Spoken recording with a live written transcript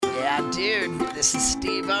Yeah, dude, this is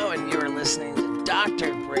Steve-O, and you're listening to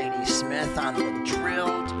Dr. Brady Smith on the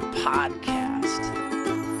Drilled Podcast.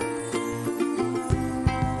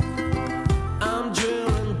 I'm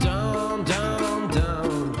drilling down, down,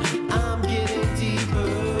 down. I'm getting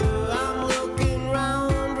deeper. I'm looking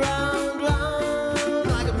round, round,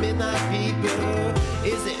 round like a midnight peeper.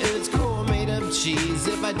 Is the Earth's core made of cheese?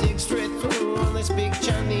 If I dig straight through on this big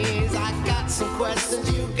Chinese, I got some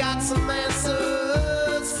questions, you got some answers.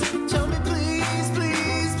 Tell me please,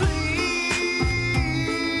 please, please.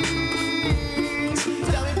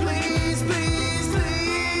 Tell me please, please,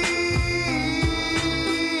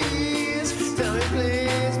 please. Tell me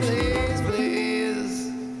please, please,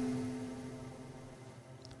 please.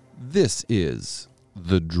 This is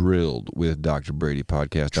the Drilled with Dr. Brady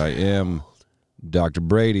podcast. I am Dr.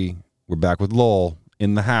 Brady. We're back with Lowell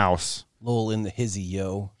in the house. Lowell in the hizzy,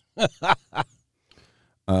 yo. We're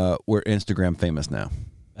Instagram famous now.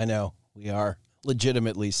 I know. We are.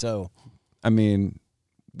 Legitimately so. I mean,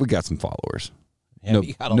 we got some followers. Yeah,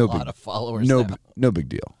 we got a lot of followers now. No big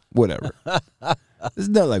deal. Whatever. It's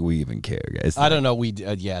not like we even care, guys. I don't know.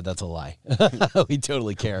 Yeah, that's a lie. We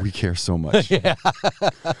totally care. We care so much. Yeah.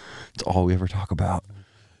 It's all we ever talk about.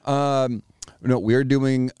 No, we're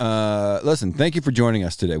doing, listen, thank you for joining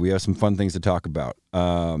us today. We have some fun things to talk about.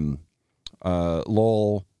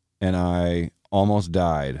 Lowell and I almost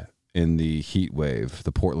died in the heat wave,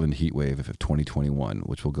 the Portland heat wave of 2021,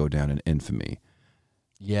 which will go down in infamy.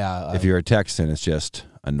 Yeah. If you're a Texan, it's just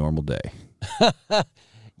a normal day.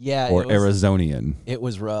 Yeah. Or Arizonian. It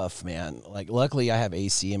was rough, man. Like, luckily I have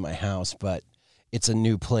AC in my house, but it's a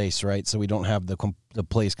new place, right? So we don't have the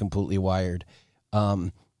place completely wired.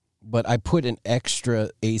 But I put an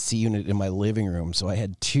extra AC unit in my living room, so I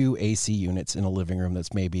had 2 AC units in a living room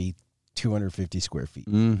that's maybe 250 square feet.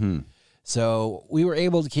 Mm-hmm. So we were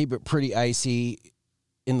able to keep it pretty icy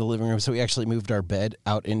in the living room. So we actually moved our bed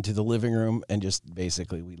out into the living room, and just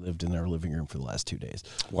basically we lived in our living room for the last 2 days.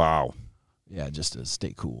 Wow. Yeah, just to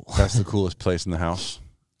stay cool. That's the coolest place in the house.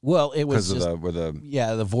 Well, it was Because just, of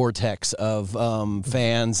the vortex of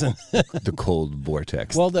fans. the cold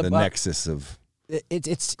vortex, Well, the nexus of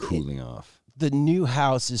it's cooling off. The new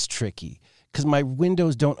house is tricky because my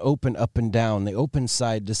windows don't open up and down. They open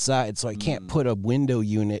side to side, so I can't put a window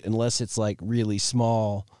unit unless it's like really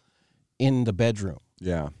small in the bedroom.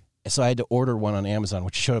 Yeah. So I had to order one on Amazon,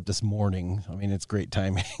 which showed up this morning. I mean, it's great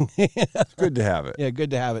timing. Good to have it. Yeah,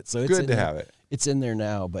 good to have it. So it's Good to have it. It's in there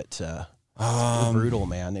now, but it was brutal,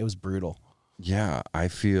 man. It was brutal. Yeah, I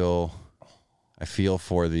feel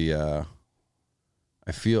for the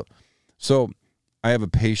so I have a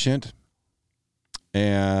patient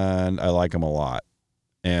and I like him a lot.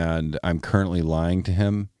 And I'm currently lying to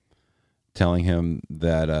him, telling him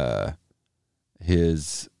that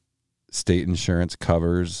his state insurance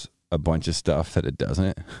covers a bunch of stuff that it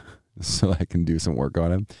doesn't, so I can do some work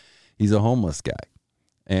on him. He's a homeless guy,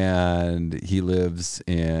 and he lives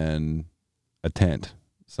in a tent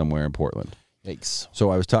somewhere in Portland. Yikes.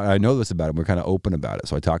 So I know this about him. We're kind of open about it,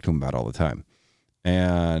 so I talk to him about it all the time.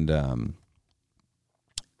 And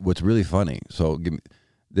what's really funny,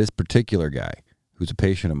 this particular guy, who's a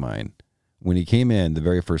patient of mine, when he came in the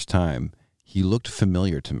very first time, he looked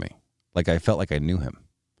familiar to me. Like I felt like I knew him.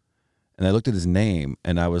 And I looked at his name,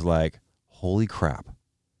 and I was like, holy crap.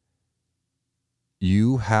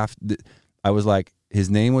 I was like, his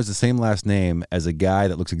name was the same last name as a guy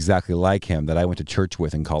that looks exactly like him that I went to church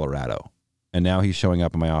with in Colorado. And now he's showing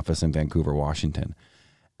up in my office in Vancouver, Washington.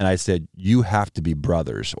 And I said, you have to be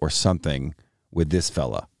brothers or something with this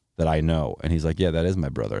fella that I know. And he's like, yeah, that is my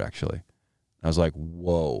brother, actually. I was like,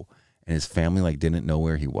 whoa. And his family didn't know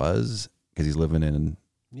where he was because he's living in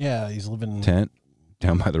he's living tent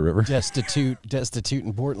down by the river. Destitute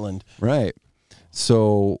in Portland. Right.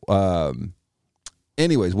 So,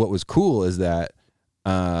 anyways, what was cool is that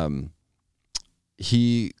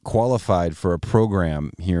he qualified for a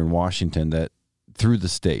program here in Washington that through the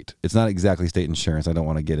state. It's not exactly state insurance. I don't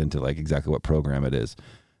want to get into exactly what program it is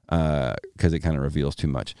because it kind of reveals too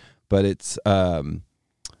much. But it's a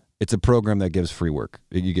program that gives free work.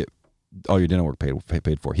 You get all your dental work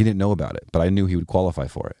paid for. He didn't know about it, but I knew he would qualify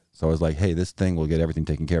for it. So I was like, hey, this thing will get everything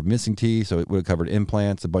taken care of. Missing teeth, so it would have covered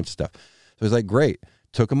implants, a bunch of stuff. So I was like, great.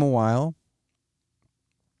 Took him a while.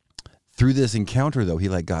 Through this encounter, though, he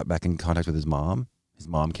got back in contact with his mom. His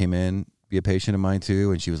mom came in, be a patient of mine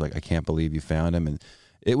too, and she was like, I can't believe you found him. And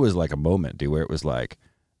it was like a moment, dude, where it was like,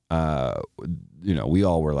 we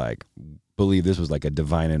all were like, believe this was like a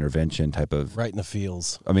divine intervention type of. Right in the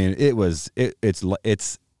feels. I mean, it's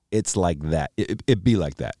like that. It'd be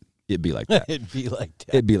like that. It'd be like that. It'd be like that.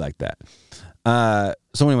 It'd be like that.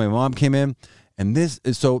 So anyway, my mom came in, And this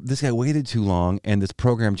guy waited too long, and this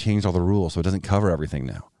program changed all the rules, so it doesn't cover everything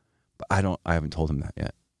now. But I haven't told him that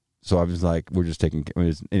yet. So I was like, we're just taking,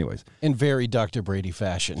 anyways. In very Dr. Brady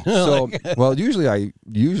fashion. So, well, usually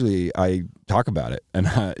I talk about it, and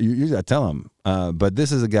usually I tell him. But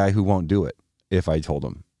this is a guy who won't do it if I told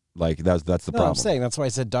him. Like that's the problem. I'm saying that's why I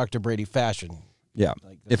said Dr. Brady fashion. Yeah.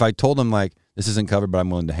 Like If I told him like this isn't covered, but I'm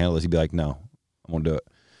willing to handle this, he'd be like, no, I won't do it.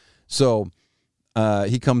 So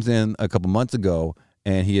he comes in a couple months ago,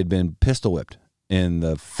 and he had been pistol whipped in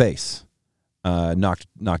the face, knocked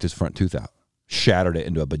his front tooth out. Shattered it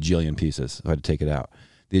into a bajillion pieces. So I had to take it out.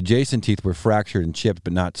 The adjacent teeth were fractured and chipped,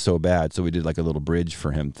 but not so bad. So we did like a little bridge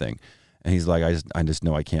for him thing. And he's like, I just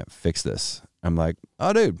know I can't fix this. I'm like,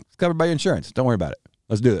 oh, dude, it's covered by your insurance. Don't worry about it.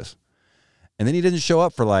 Let's do this. And then he didn't show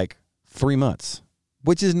up for like 3 months,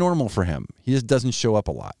 which is normal for him. He just doesn't show up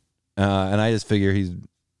a lot. And I just figure he's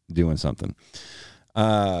doing something.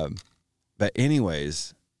 But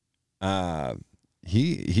anyways,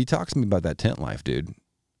 he talks to me about that tent life, dude.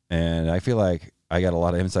 And I feel like I got a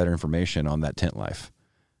lot of insider information on that tent life.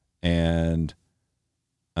 And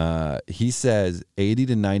he says 80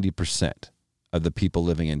 to 90% of the people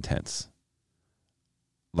living in tents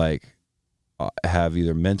like have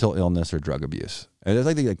either mental illness or drug abuse. And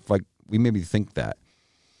it's like we maybe think that.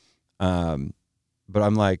 But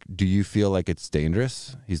I'm like, do you feel like it's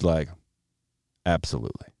dangerous? He's like,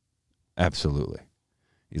 absolutely. Absolutely.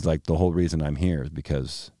 He's like, the whole reason I'm here is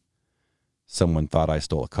because someone thought I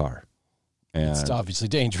stole a car. And it's obviously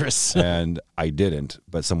dangerous. and I didn't,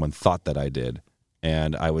 but someone thought that I did.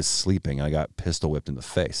 And I was sleeping, and I got pistol whipped in the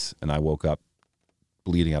face. And I woke up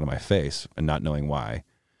bleeding out of my face and not knowing why.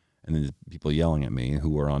 And then people yelling at me who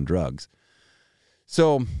were on drugs.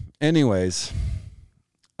 So, anyways,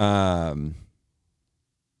 why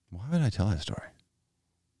would I tell that story?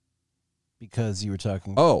 Because you were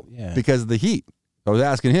talking. Oh, yeah. Because of the heat. I was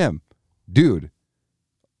asking him, dude,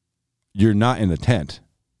 you're not in a tent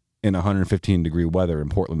in 115-degree weather in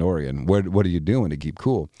Portland, Oregon. What are you doing to keep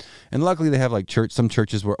cool? And luckily they have like some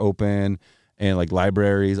churches were open, and like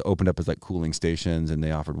libraries opened up as like cooling stations, and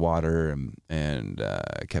they offered water and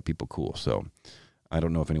kept people cool. So I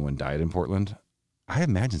don't know if anyone died in Portland. I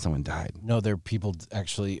imagine someone died. No, there are people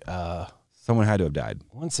actually. Someone had to have died.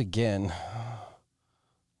 Once again,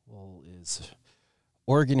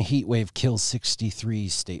 Oregon heat wave kills 63,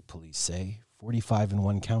 state police say, 45 in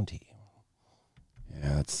one county.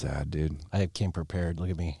 Yeah, that's sad, dude. I came prepared. Look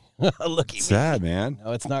at me. Look at me. Sad, man.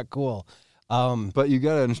 No, it's not cool. But you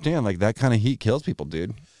got to understand, like, that kind of heat kills people,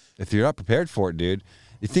 dude. If you're not prepared for it, dude.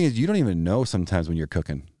 The thing is, you don't even know sometimes when you're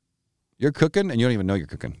cooking. You're cooking, and you don't even know you're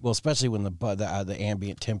cooking. Well, especially when the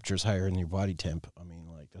ambient temperature is higher than your body temp. I mean,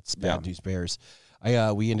 like, that's bad news bears.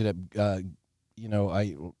 We ended up,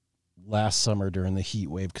 last summer during the heat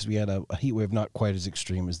wave, because we had a heat wave not quite as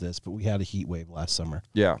extreme as this, but we had a heat wave last summer.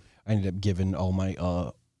 Yeah. I ended up giving all my,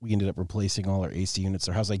 we ended up replacing all our AC units.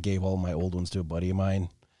 Our house, I gave all my old ones to a buddy of mine.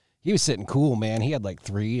 He was sitting cool, man. He had like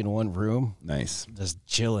 3 in one room. Nice. Just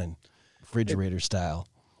chilling, refrigerator style.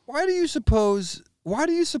 Why do you suppose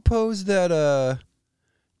that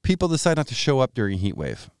people decide not to show up during a heat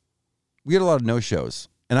wave? We get a lot of no-shows.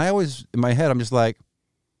 And I always, in my head, I'm just like,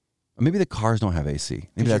 maybe the cars don't have AC.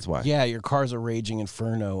 Maybe that's why. Yeah, your car's a raging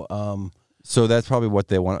inferno. So that's probably what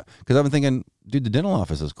they want. Because I'm thinking, dude, the dental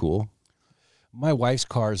office is cool. My wife's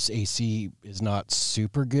car's AC is not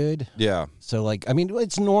super good. Yeah. So, like, I mean,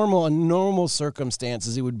 it's normal. In normal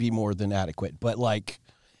circumstances, it would be more than adequate. But, like,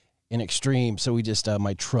 in extreme, so we just,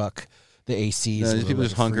 my truck, the AC is these people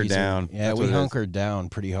just hunkered down. Yeah, That's we what it is. hunkered down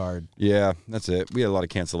pretty hard. Yeah, that's it. We had a lot of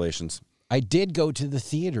cancellations. I did go to the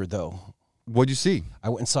theater, though. What'd you see? I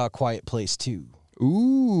went and saw A Quiet Place 2.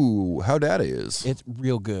 Ooh, how that is. It's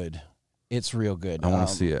real good. It's real good. I want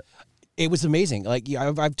to see it. It was amazing. Like,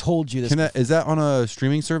 I've told you this. Is that on a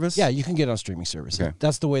streaming service? Yeah, you can get it on streaming service. Okay.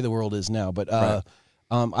 That's the way the world is now. But Right.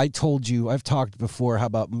 I told you, I've talked before how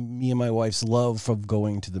about me and my wife's love of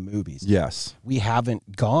going to the movies. Yes. We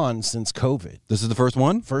haven't gone since COVID. This is the first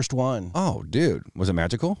one? First one. Oh, dude. Was it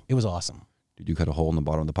magical? It was awesome. Did you cut a hole in the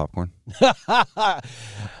bottom of the popcorn?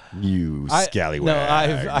 You scallywag.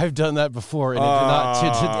 No, I've done that before,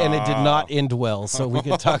 and it did not end well. So we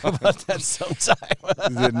could talk about that sometime.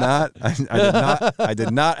 I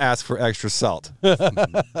did not ask for extra salt,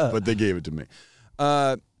 but they gave it to me.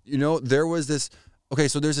 There was this. Okay,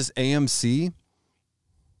 so there's this AMC.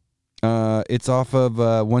 It's off of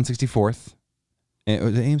 164th. And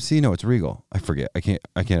was it AMC? No, it's Regal. I forget. I can't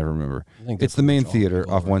ever remember. It's the main theater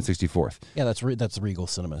off 164th. Yeah, that's Regal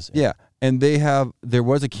Cinemas. Yeah, and there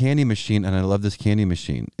was a candy machine, and I love this candy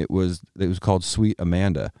machine. It was called Sweet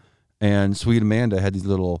Amanda, and Sweet Amanda had these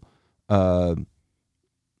little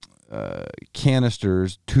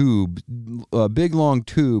canisters, tubes, big long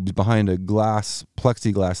tubes behind a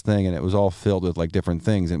plexiglass thing, and it was all filled with like different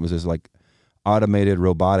things. And it was this like automated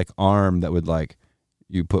robotic arm that would like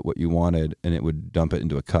you put what you wanted, and it would dump it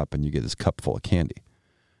into a cup, and you get this cup full of candy.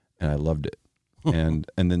 And I loved it. and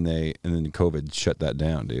then COVID shut that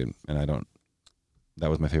down, dude. And that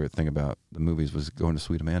was my favorite thing about the movies was going to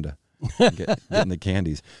Sweet Amanda, and getting the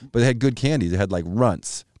candies. But they had good candies. They had like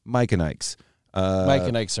Runts, Mike and Ike's. Mike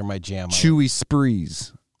and Ike's are my jam. Chewy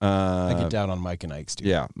Sprees. I get down on Mike and Ike's, dude.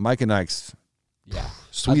 Yeah, Mike and Ike's. Yeah.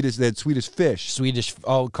 They had Swedish Fish.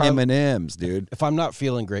 M&Ms, dude. If I'm not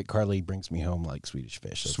feeling great, Carly brings me home like Swedish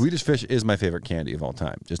Fish. Swedish Fish is my favorite candy of all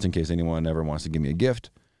time. Just in case anyone ever wants to give me a gift,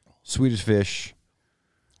 Swedish Fish.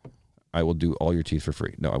 I will do all your teeth for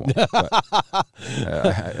free. No, I won't.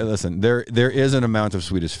 But, listen, there is an amount of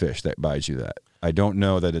Swedish Fish that buys you that. I don't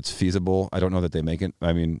know that it's feasible. I don't know that they make it.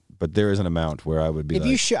 I mean, but there is an amount where I would be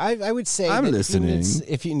I would say I'm listening.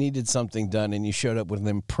 If you needed something done and you showed up with an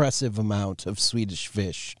impressive amount of Swedish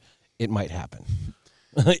Fish, it might happen.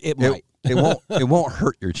 It might. It won't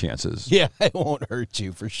hurt your chances. Yeah, it won't hurt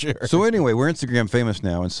you for sure. So anyway, we're Instagram famous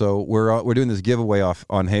now, and so we're doing this giveaway off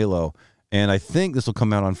on Halo. And I think this will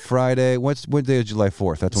come out on Friday. What day is July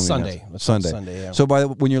 4th? That's when Sunday. Sunday, yeah. So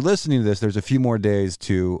when you're listening to this, there's a few more days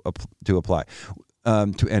to apply,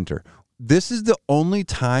 to enter. This is the only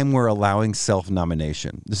time we're allowing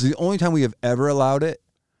self-nomination. This is the only time we have ever allowed it.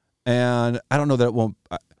 And I don't know that it won't.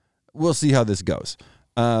 We'll see how this goes.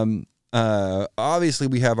 Obviously,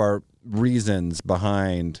 we have our reasons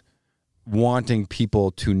behind wanting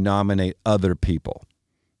people to nominate other people.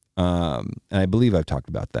 And I believe I've talked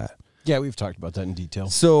about that. Yeah, we've talked about that in detail.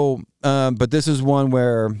 So, but this is one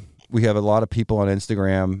where we have a lot of people on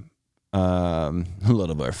Instagram, a lot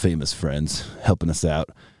of our famous friends helping us out.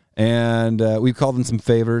 And we've called in some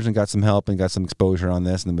favors and got some help and got some exposure on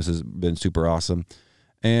this. And this has been super awesome.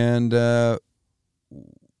 And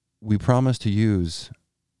we promise to use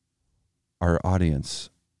our audience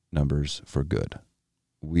numbers for good.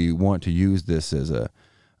 We want to use this as a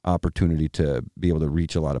opportunity to be able to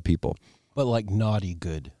reach a lot of people. But like naughty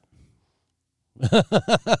good. I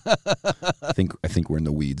think we're in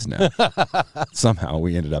the weeds now. Somehow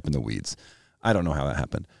we ended up in the weeds. I don't know how that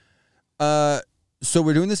happened. So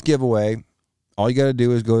we're doing this giveaway. All you got to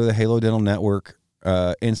do is go to the Halo Dental Network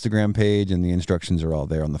Instagram page, and the instructions are all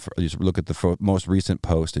there on the. Just look at the most recent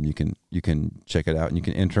post, and you can check it out, and you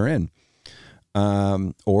can enter in.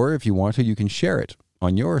 Or if you want to, you can share it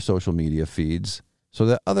on your social media feeds so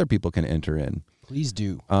that other people can enter in. Please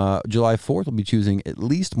do. July 4th, we'll be choosing at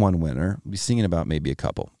least one winner. We'll be singing about maybe a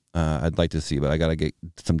couple. I'd like to see, but I got to get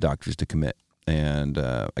some doctors to commit. And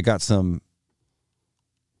I got some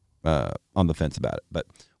on the fence about it, but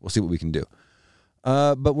we'll see what we can do.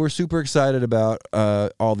 But we're super excited about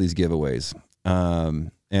all these giveaways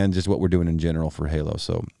and just what we're doing in general for Halo.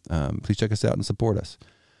 So please check us out and support us.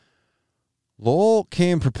 Lowell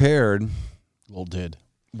came prepared. Lowell did.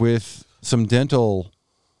 With some dental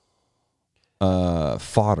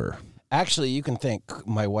fodder. Actually, you can thank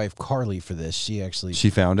my wife Carly for this. She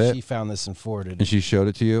found it. She found this and forwarded it. And she showed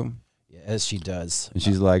it to you? Yeah, as she does. And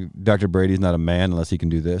she's like, Dr. Brady's not a man unless he can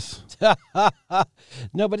do this.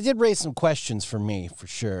 No, but it did raise some questions for me, for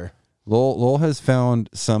sure. Lowell has found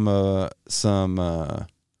some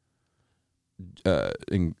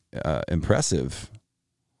impressive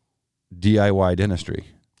DIY dentistry.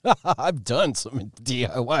 I've done some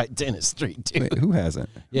DIY dentistry too. Wait, who hasn't?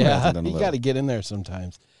 Yeah, you got to get in there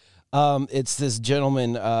sometimes. It's this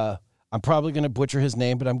gentleman. I'm probably going to butcher his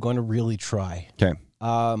name, but I'm going to really try. Okay.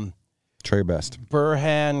 Try your best.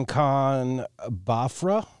 Burhan Khan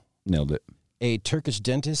Bafra. Nailed it. A Turkish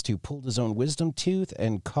dentist who pulled his own wisdom tooth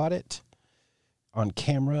and caught it on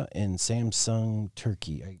camera in Samsung,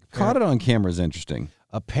 Turkey. Caught it on camera is interesting.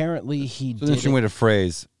 Apparently, he did. An interesting way to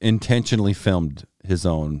phrase intentionally filmed his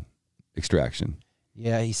own extraction.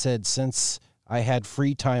 Yeah, he said, since I had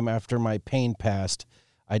free time after my pain passed,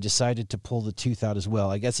 I decided to pull the tooth out as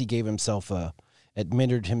well. I guess he gave himself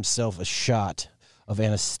administered himself a shot of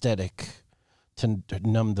anesthetic to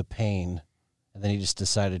numb the pain, and then he just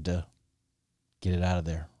decided to get it out of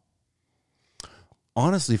there.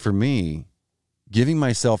 Honestly, for me, giving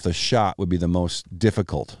myself the shot would be the most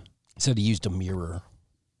difficult. He said he used a mirror.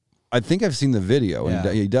 I think I've seen the video, and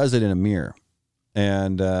he does it in a mirror.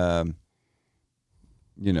 And, it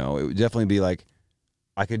would definitely be like,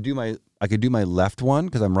 I could do my left one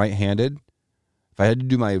because I'm right-handed. If I had to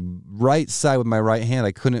do my right side with my right hand,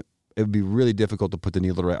 I couldn't. It would be really difficult to put the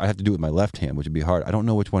needle right. I have to do it with my left hand, which would be hard. I don't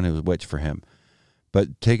know which one is which for him.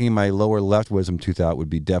 But taking my lower left wisdom tooth out would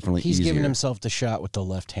be definitely easier. He's giving himself the shot with the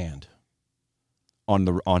left hand.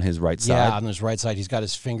 on his right Yeah, side. on his right side, he's got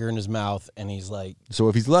his finger in his mouth, and he's like, So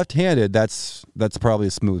if he's left-handed, that's probably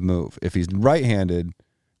a smooth move. If he's right-handed,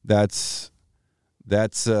 that's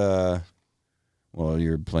well,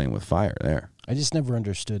 you're playing with fire there. I just never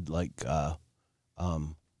understood like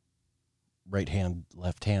right hand,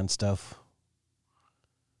 left hand stuff.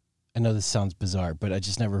 I know this sounds bizarre, but I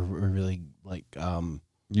just never really like You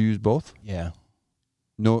use both? yeah.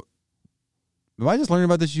 No. Am I just learning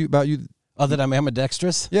about this about you? Oh, that I'm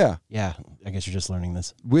ambidextrous? Yeah. Yeah, I guess you're just learning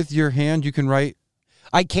this. With your hand, you can write.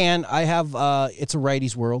 I can. I have it's a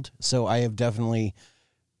righty's world, so I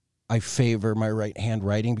favor my right hand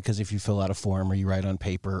writing because if you fill out a form or you write on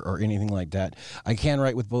paper or anything like that, I can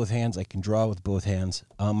write with both hands. I can draw with both hands.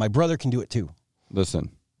 My brother can do it too. Listen,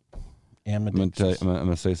 I'm Ambidextrous.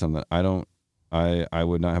 gonna say something. I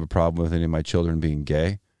would not have a problem with any of my children being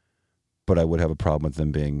gay, but I would have a problem with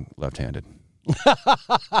them being left-handed.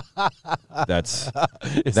 That's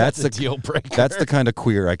the deal breaker. That's the kind of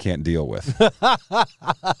queer I can't deal with.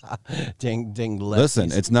 ding lefties.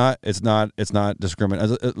 Listen, it's not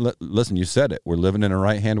discrimination. Listen, you said it. We're living in a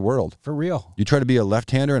right-hand world. for real. You try to be a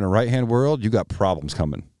left-hander in a right-hand world, you got problems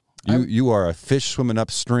coming. You are a fish swimming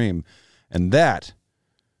upstream, and that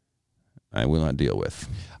I will not deal with.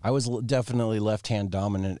 I was definitely left hand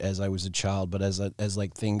dominant as I was a child, but as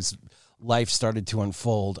like life started to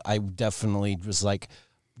unfold, I definitely was like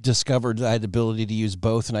discovered I had the ability to use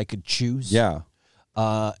both, and I could choose. Yeah.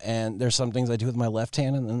 And there's some things I do with my left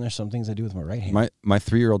hand, and then there's some things I do with my right hand. My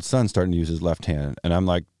 3-year-old son's starting to use his left hand, and I'm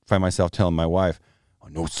like, find myself telling my wife, "Oh,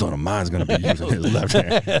 no son of mine's going to be using his left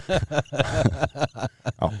hand.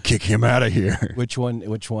 I'll kick him out of here." Which one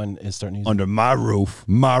is starting to use? Under my roof,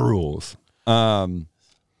 my rules.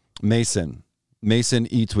 Mason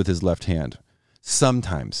eats with his left hand.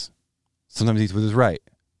 Sometimes he eats with his right.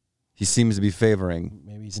 He seems to be favoring.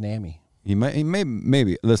 Maybe he's an Ammy. He may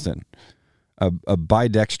maybe listen. A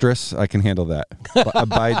bidextrous, I can handle that.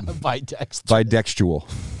 Bidextual.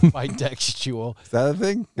 Bidextual. Is that a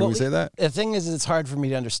thing? Can we say that? The thing is, it's hard for me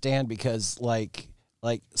to understand because, like,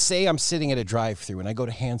 say I'm sitting at a drive-thru and I go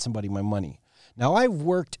to hand somebody my money. Now, I've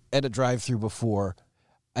worked at a drive-thru before,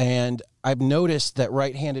 and I've noticed that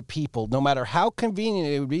right-handed people, no matter how convenient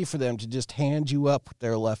it would be for them to just hand you up with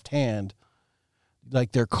their left hand,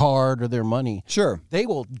 like their card or their money, Sure. they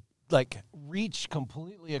will like reach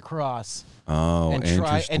completely across Oh, and try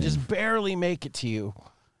interesting. and just barely make it to you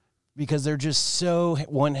because they're just so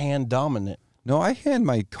one-hand dominant. No, I hand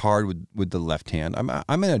my card with the left hand.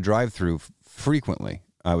 I'm in a drive-through frequently,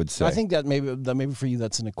 I would say. I think that maybe for you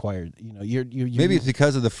that's an acquired. You know, you maybe it's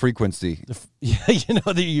because of the frequency yeah, you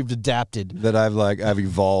know that you've adapted. that I've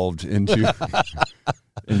evolved into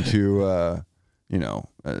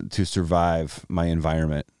to survive my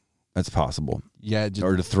environment. That's possible. Yeah, just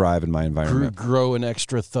Or to thrive in my environment. grow an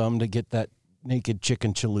extra thumb to get that naked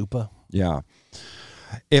chicken chalupa. Yeah.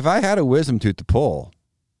 If I had a wisdom tooth to pull,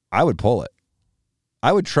 I would pull it.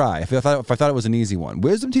 I would try if I thought it was an easy one.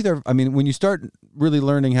 Wisdom teeth are, I mean, when you start really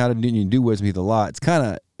learning how to do wisdom teeth a lot,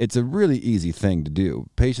 it's a really easy thing to do.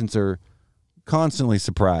 Patients are constantly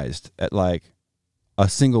surprised at like a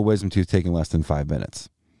single wisdom tooth taking less than 5 minutes.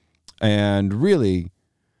 And really,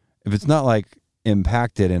 if it's not like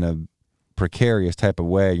impacted in a precarious type of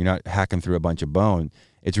way, you're not hacking through a bunch of bone,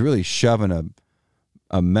 it's really shoving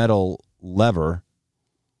a metal lever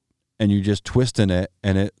and you're just twisting it,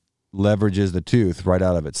 and it leverages the tooth right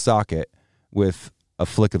out of its socket with a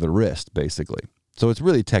flick of the wrist, basically. So it's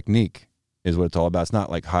really technique is what it's all about. It's not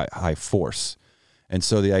like high force. And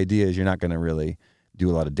so the idea is you're not going to really do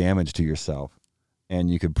a lot of damage to yourself, and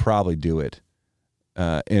you could probably do it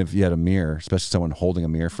if you had a mirror, especially someone holding a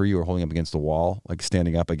mirror for you or holding up against the wall, like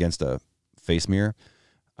standing up against a face mirror.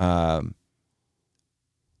 I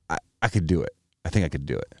could do it. I think I could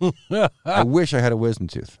do it. I wish I had a wisdom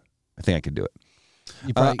tooth. I think I could do it.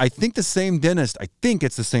 I think it's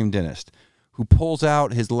the same dentist who pulls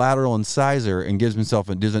out his lateral incisor and gives himself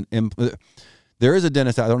there is a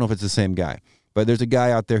dentist, I don't know if it's the same guy, but there's a guy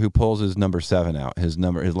out there who pulls his number 7 out, his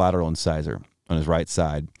lateral incisor on his right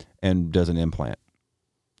side, and does an implant.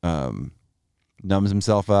 Numbs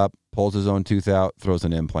himself up, pulls his own tooth out, throws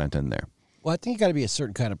an implant in there. Well, I think you got to be a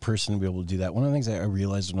certain kind of person to be able to do that. One of the things I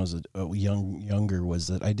realized when I was younger was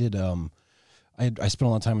that I did I spent a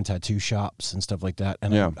lot of time in tattoo shops and stuff like that,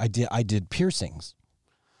 and Yeah. I did piercings.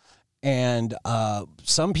 And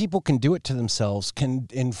some people can do it to themselves, can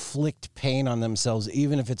inflict pain on themselves,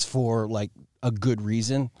 even if it's for like a good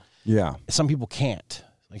reason. Yeah. Some people can't.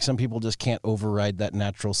 Like some people just can't override that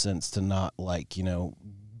natural sense to not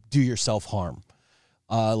do yourself harm.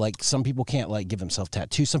 Like some people can't give themselves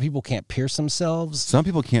tattoos. Some people can't pierce themselves. Some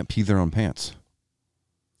people can't pee their own pants.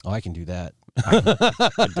 Oh, I can do that. I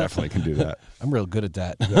definitely can do that. I'm real good at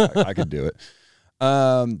that. Yeah, I could do it.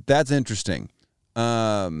 That's interesting.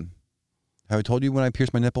 Have I told you when I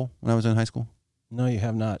pierced my nipple when I was in high school? No, you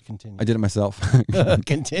have not. Continue. I did it myself.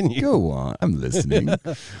 Continue. Go on. I'm listening.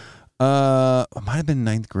 It might have been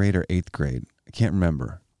 9th grade or 8th grade. I can't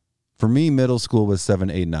remember. For me, middle school was 7,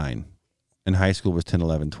 8, 9. And high school was 10,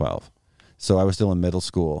 11, 12. So I was still in middle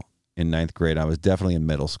school in 9th grade. I was definitely in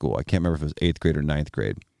middle school. I can't remember if it was 8th grade or 9th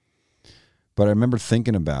grade. But I remember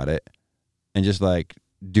thinking about it and just like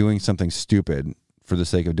doing something stupid for the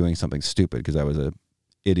sake of doing something stupid because I was a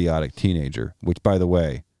idiotic teenager, which, by the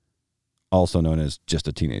way, also known as just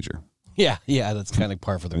a teenager. Yeah, that's kind of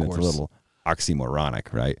par for the course. It's a little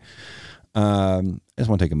oxymoronic, right? I just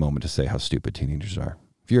want to take a moment to say how stupid teenagers are.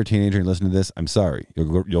 If you're a teenager and listen to this, I'm sorry.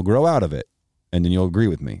 You'll grow out of it, and then you'll agree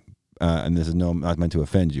with me. And this is not meant to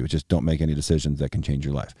offend you. It's just don't make any decisions that can change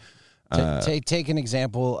your life. Take an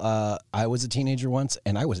example. I was a teenager once,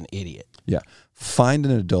 and I was an idiot. Yeah. Find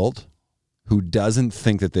an adult who doesn't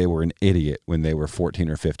think that they were an idiot when they were 14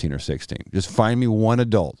 or 15 or 16. Just find me one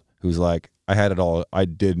adult who's like, I had it all. I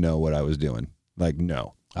did know what I was doing. Like,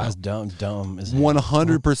 no. I was dumb as hell.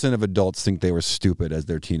 100% of adults think they were stupid as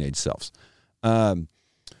their teenage selves. Anyway,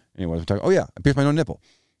 we're talking. Oh, yeah. I pierced my own nipple.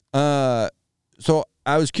 So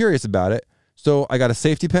I was curious about it. So I got a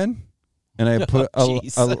safety pin. And I put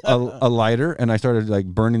a lighter, and I started like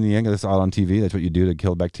burning the end. That's out on TV. That's what you do to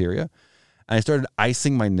kill bacteria. And I started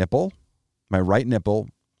icing my nipple, my right nipple.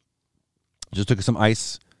 Just took some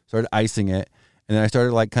ice, started icing it, and then I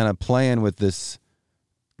started like kind of playing with this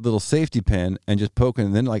little safety pin and just poking.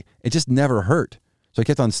 And then like it just never hurt. So I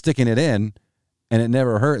kept on sticking it in, and it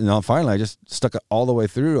never hurt. And then finally, I just stuck it all the way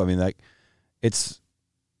through. I mean, like it's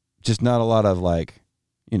just not a lot of like,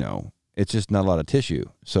 it's just not a lot of tissue,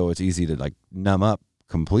 so it's easy to like numb up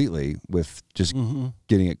completely with just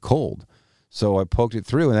getting it cold. So I poked it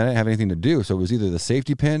through, and I didn't have anything to do. So it was either the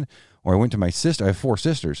safety pin, or I went to my sister. I have 4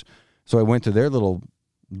 sisters, so I went to their little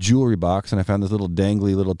jewelry box, and I found this little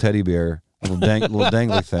dangly little teddy bear, little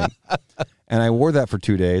dangly thing, and I wore that for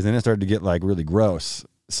 2 days, and it started to get like really gross.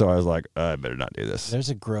 So I was like, I better not do this. There's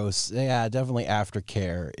a gross, definitely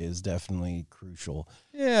aftercare is definitely crucial.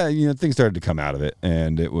 Yeah, things started to come out of it,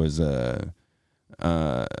 and it was, I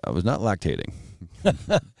was not lactating.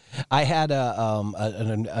 I had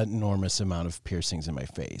an enormous amount of piercings in my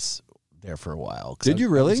face there for a while. Did you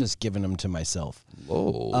really? I was just giving them to myself.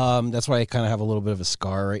 Whoa. That's why I kind of have a little bit of a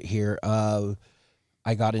scar right here.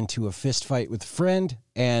 I got into a fist fight with a friend,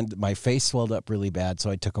 and my face swelled up really bad, so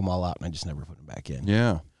I took them all out, and I just never put them back in.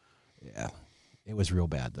 Yeah. Yeah. It was real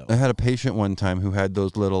bad, though. I had a patient one time who had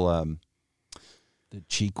those little... the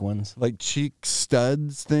cheek ones? Like cheek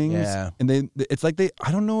studs things. Yeah. And it's like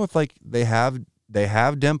I don't know if like they have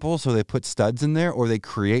dimples, so they put studs in there, or they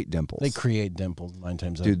create dimples. They create dimples 9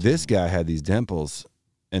 times out of 10. Dude, this guy had these dimples,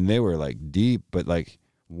 and they were like deep, but like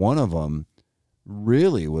one of them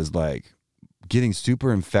really was like getting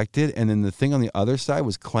super infected, and then the thing on the other side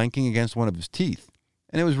was clanking against one of his teeth,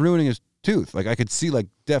 and it was ruining his tooth. Like I could see like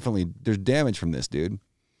definitely there's damage from this dude.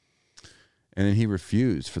 And then he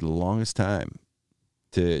refused for the longest time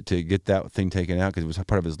to get that thing taken out because it was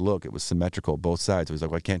part of his look. It was symmetrical, both sides. So he's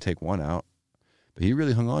like, well, I can't take one out. But he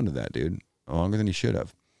really hung on to that, dude, longer than he should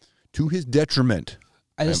have, to his detriment.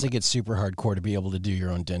 I just think it's super hardcore to be able to do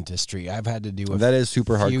your own dentistry. I've had to do that is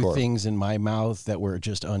super few hardcore. Things in my mouth that were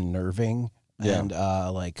just unnerving. Yeah. And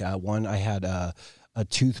one, I had a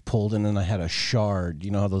tooth pulled, and then I had a shard.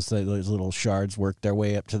 You know how those little shards work their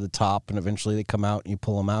way up to the top, and eventually they come out, and you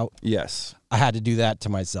pull them out? Yes. I had to do that to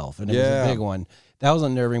myself, and it was a big one. That was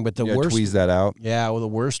unnerving, but the worst... tweeze that out. Yeah, well, the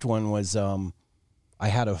worst one was I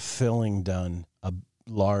had a filling done, a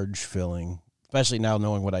large filling, especially now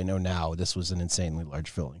knowing what I know now. This was an insanely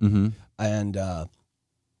large filling. Mm-hmm. And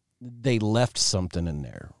they left something in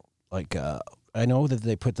there. Like, I know that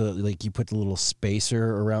they put you put the little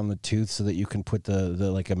spacer around the tooth so that you can put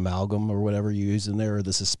the like amalgam or whatever you use in there, or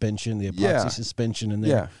the suspension, the epoxy suspension in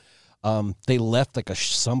there. Yeah. They left like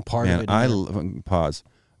some part of it. Pause.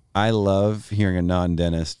 I love hearing a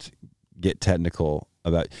non-dentist get technical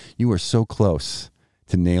about. You are so close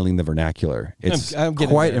to nailing the vernacular. It's I'm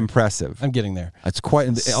quite there. impressive. I'm getting there. It's quite.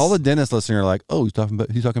 All the dentists listening are like, "Oh, he's talking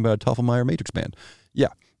about a Toffelmeyer matrix band." Yeah,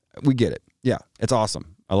 we get it. Yeah, it's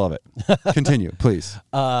awesome. I love it. Continue, please.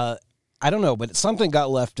 I don't know, but something got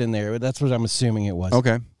left in there. That's what I'm assuming it was.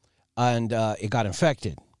 Okay. And it got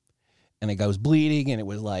infected. And the guy was bleeding, and it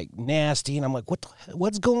was like nasty. And I'm like,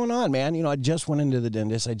 what's going on, man? I just went into the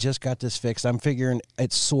dentist. I just got this fixed. I'm figuring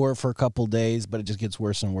it's sore for a couple days, but it just gets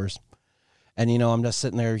worse and worse. And, I'm just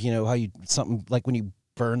sitting there, how something like when you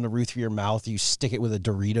burn the roof of your mouth. You stick it with a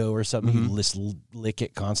Dorito or something. You just lick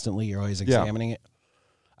it constantly. You're always examining it.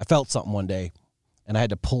 I felt something one day, and I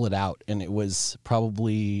had to pull it out, and it was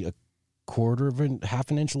probably a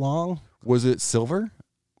half an inch long. Was it silver?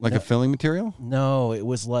 Like a filling material? No, it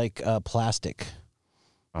was like plastic.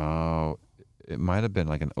 Oh, it might have been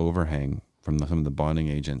like an overhang from some of the bonding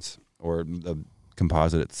agents or the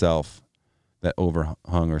composite itself that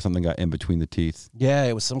overhung, or something got in between the teeth. Yeah,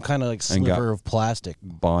 it was some kind of like sliver of plastic.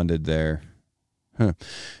 Bonded there. Huh.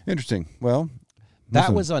 Interesting. Well, That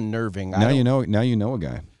listen, was unnerving. Now you know. Now you know a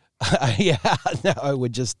guy. Yeah, now I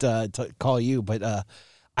would just call you, but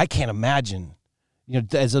I can't imagine,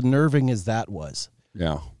 as unnerving as that was,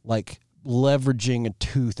 Yeah. like leveraging a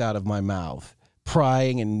tooth out of my mouth,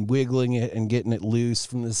 prying and wiggling it and getting it loose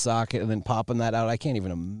from the socket and then popping that out. I can't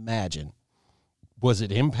even imagine. Was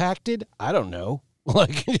it impacted? I don't know.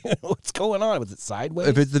 Like, what's going on? Was it sideways?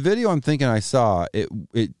 If it's the video I'm thinking I saw,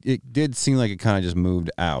 it did seem like it kind of just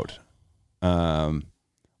moved out.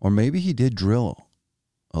 Or maybe he did drill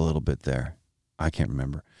a little bit there. I can't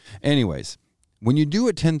remember. Anyways, when you do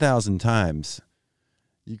it 10,000 times,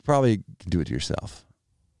 you probably can do it to yourself.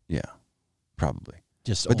 Yeah, probably.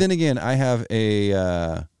 But then again, I have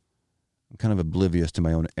I'm kind of oblivious to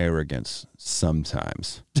my own arrogance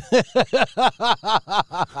sometimes.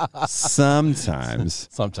 Sometimes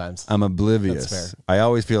I'm oblivious. That's fair. I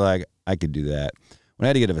always feel like I could do that. When I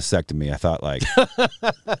had to get a vasectomy, I thought like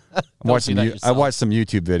I watched some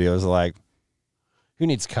YouTube videos like, who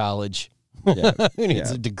needs college? yeah, Who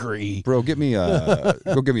needs a degree? bro, go get me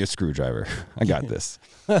a screwdriver. I got this.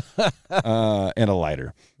 And a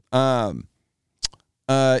lighter. I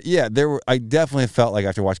definitely felt like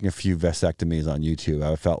after watching a few vasectomies on YouTube,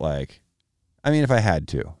 I felt like, if I had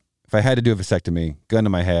to do a vasectomy, gun to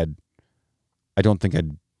my head, I don't think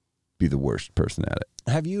I'd be the worst person at it.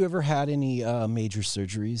 Have you ever had any major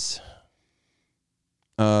surgeries?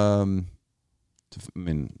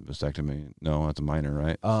 Vasectomy, no, that's a minor,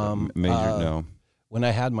 right? Major, no. When I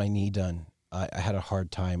had my knee done, I had a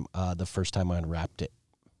hard time the first time I unwrapped it.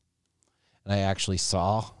 And I actually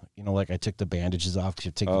saw, I took the bandages off.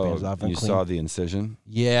 The bandages off and you saw the incision?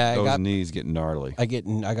 Yeah. Those knees get gnarly.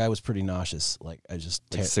 I was pretty nauseous. Like, I just...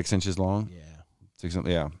 6 inches long? Yeah.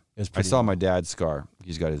 Yeah. I saw my dad's scar.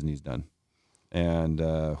 He's got his knees done. And,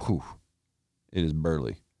 it is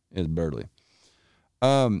burly. It is burly.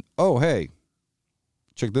 Hey.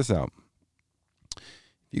 Check this out.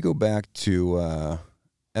 If you go back to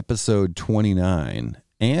episode 29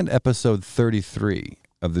 and episode 33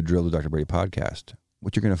 of the Drill to Dr. Brady podcast,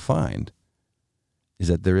 what you're going to find is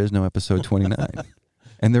that there is no episode 29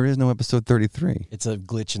 and there is no episode 33. It's a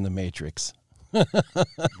glitch in the matrix. The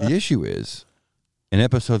issue is, in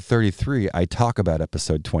episode 33, I talk about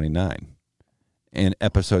episode 29. In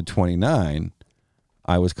episode 29,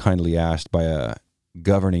 I was kindly asked by a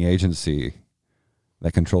governing agency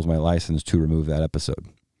that controls my license to remove that episode.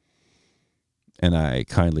 And I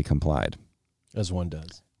kindly complied. As one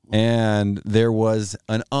does. And there was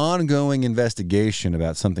an ongoing investigation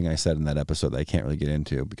about something I said in that episode that I can't really get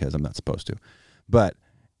into because I'm not supposed to. But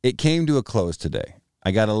it came to a close today. I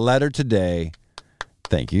got a letter today.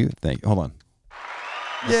 Thank you. Hold on.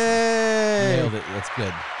 Yay! Nailed it. That's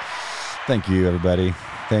good. Thank you, everybody.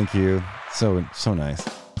 Thank you. So nice.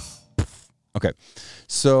 Okay.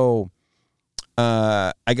 So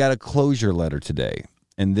I got a closure letter today.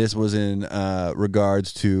 And this was in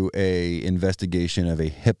regards to a investigation of a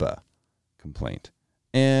HIPAA complaint.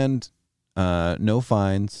 And no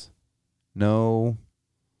fines, no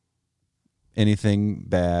anything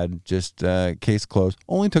bad, just case closed.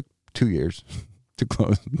 Only took 2 years to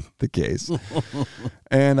close the case.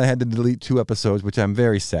 And I had to delete 2 episodes, which I'm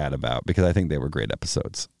very sad about because I think they were great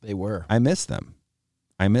episodes. They were. I miss them.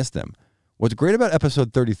 What's great about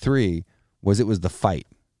episode 33 was it was the fight.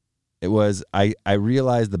 It was, I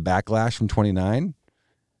realized the backlash from 29,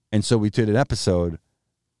 and so we did an episode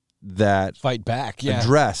that Fight back, yeah.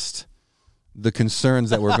 addressed the concerns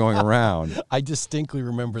that were going around. I distinctly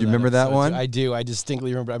remember Do you remember that episode. one? I do. I distinctly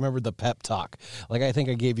remember. I remember the pep talk. Like, I think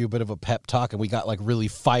I gave you a bit of a pep talk, and we got, like, really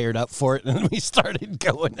fired up for it, and then we started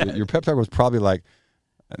going at it. Your pep talk was probably like,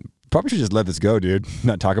 probably should just let this go, dude.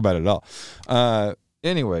 Not talk about it at all.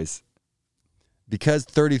 Anyways, because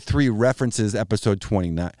 33 references episode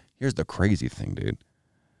 29, here's the crazy thing, dude.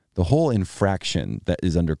 The whole infraction that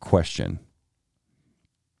is under question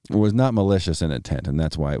was not malicious in intent, and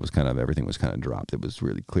that's why it was everything was kind of dropped. It was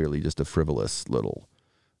really clearly just a frivolous little,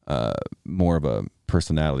 more of a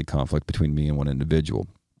personality conflict between me and one individual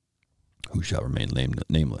who shall remain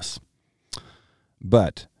nameless.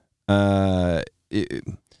 But the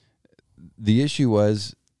issue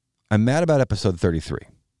was I'm mad about episode 33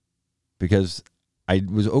 because I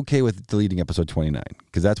was okay with deleting episode 29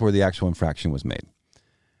 because that's where the actual infraction was made.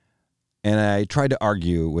 And I tried to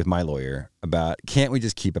argue with my lawyer about, can't we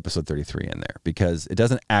just keep episode 33 in there because it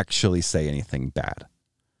doesn't actually say anything bad.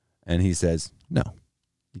 And he says, no,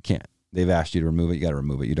 you can't. They've asked you to remove it. You got to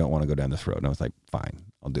remove it. You don't want to go down this road. And I was like, fine,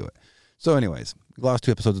 I'll do it. So anyways, lost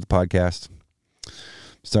 2 episodes of the podcast.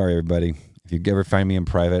 Sorry, everybody. If you ever find me in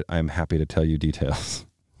private, I'm happy to tell you details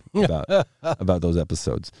about those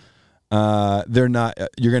episodes. They're not,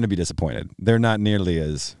 you're going to be disappointed. They're not nearly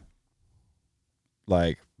as,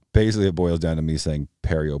 like, basically it boils down to me saying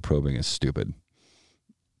perio probing is stupid.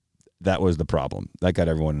 That was the problem. That got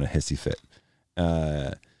everyone in a hissy fit.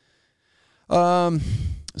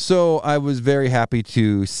 So I was very happy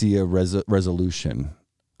to see a resolution,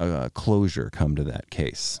 a closure come to that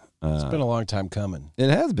case. It's been a long time coming. It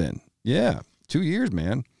has been. Yeah. 2 years,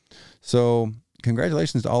 man. So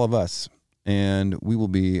congratulations to all of us. And we will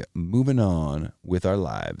be moving on with our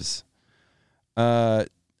lives.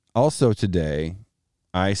 Also today,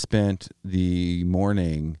 I spent the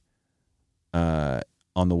morning on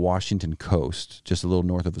the Washington coast, just a little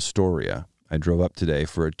north of Astoria. I drove up today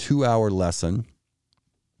for a 2-hour lesson,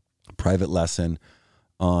 private lesson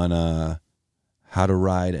on how to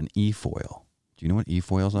ride an e-foil. Do you know what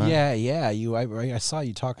e-foils are? Yeah. I saw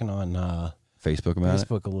you talking on Facebook about it?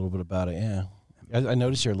 Facebook a little bit about it, yeah. I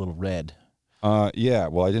noticed you're a little red. Yeah,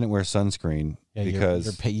 well, I didn't wear sunscreen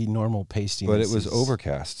because your normal pastiness. But it was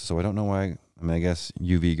overcast, so I don't know why. I mean, I guess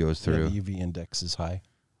UV goes through. Yeah, the UV index is high.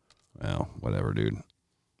 Well, whatever, dude.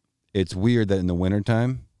 It's weird that in the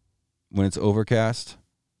wintertime, when it's overcast,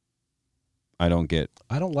 I don't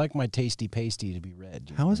like my tasty pasty to be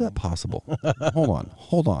red. How is that possible?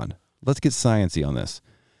 Hold on. Let's get sciencey on this.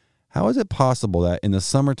 How is it possible that in the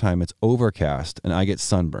summertime it's overcast and I get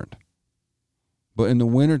sunburned? But in the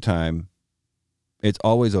wintertime, it's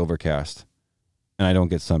always overcast and I don't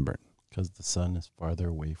get sunburned? Because the sun is farther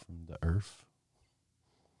away from the earth.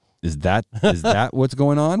 Is that what's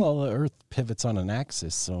going on? Well, the earth pivots on an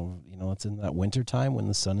axis, so it's in that wintertime when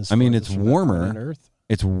the sun is it's warmer. On Earth.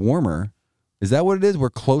 It's warmer. Is that what it is? We're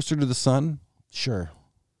closer to the sun? Sure.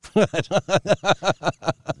 This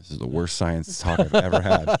is the worst science talk I've ever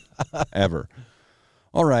had. Ever.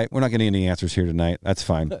 All right, we're not getting any answers here tonight. That's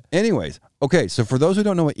fine. Anyways, okay, so for those who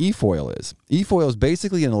don't know what e-foil is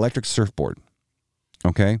basically an electric surfboard.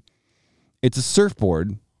 Okay? It's a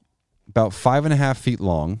surfboard about 5.5 feet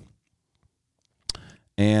long,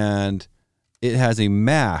 and it has a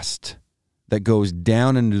mast that goes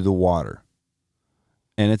down into the water,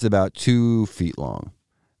 and it's about 2 feet long.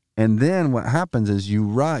 And then what happens is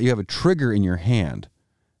you have a trigger in your hand,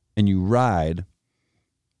 and you ride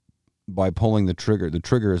by pulling the trigger. The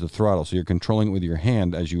trigger is the throttle, so you're controlling it with your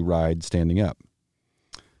hand as you ride standing up.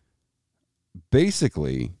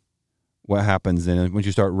 Basically, what happens then is once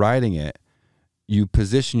you start riding it, you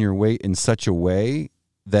position your weight in such a way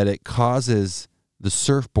that it causes the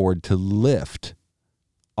surfboard to lift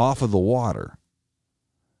off of the water.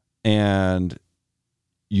 And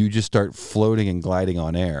you just start floating and gliding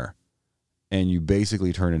on air. And you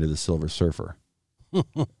basically turn into the Silver Surfer.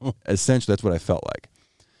 Essentially, that's what I felt like.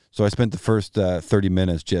 So I spent the first 30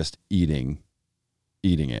 minutes just eating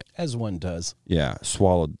it. As one does. Yeah,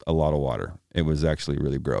 swallowed a lot of water. It was actually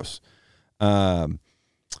really gross. But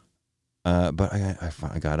I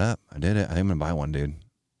got up. I did it. I'm going to buy one, dude.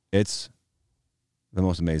 It's the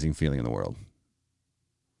most amazing feeling in the world.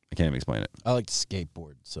 I can't even explain it. I like to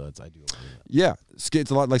skateboard, so I do a lot of that. Yeah,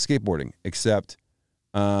 it's a lot like skateboarding, except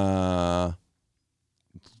it's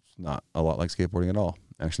not a lot like skateboarding at all.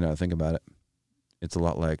 Actually, now that I think about it, it's a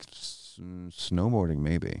lot like snowboarding,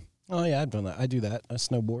 maybe. Oh, yeah, I've done that. I do that. I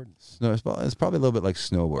snowboard. No, it's probably a little bit like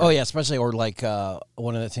snowboarding. Oh, yeah, especially, or like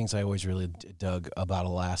one of the things I always really dug about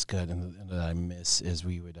Alaska and that I miss is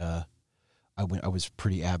we would, I was a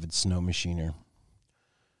pretty avid snow machiner.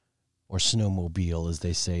 Or snowmobile, as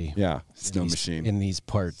they say. Yeah, snow machine. In these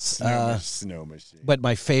parts. Snow machine. But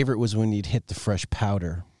my favorite was when you'd hit the fresh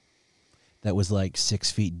powder that was like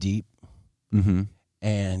 6 feet deep. Mm-hmm.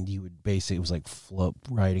 And you would basically, it was like float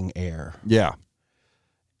riding air. Yeah.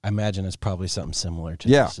 I imagine it's probably something similar to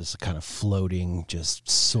this, just kind of floating, just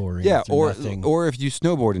soaring. Yeah, through nothing. or if you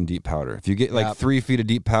snowboard in deep powder, if you get like 3 feet of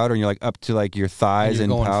deep powder and you're like up to like your thighs and in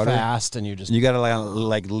you're going powder, fast, and you gotta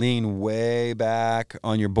like lean way back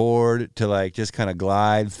on your board to like just kind of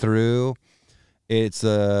glide through. It's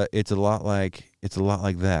a lot like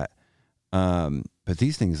that. But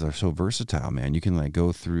these things are so versatile, man. You can like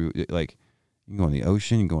go through like you can go in the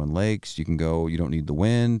ocean, you can go in lakes, you don't need the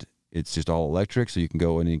wind. It's just all electric, so you can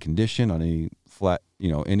go in any condition on any flat,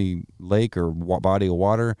 any lake or body of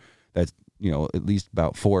water. that's, at least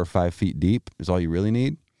about 4 or 5 feet deep is all you really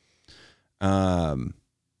need. And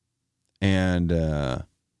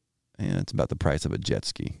it's about the price of a jet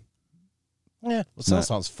ski. Yeah, well, that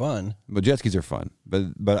sounds fun. But jet skis are fun.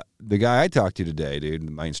 But the guy I talked to today, dude,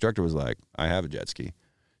 my instructor was like, I have a jet ski.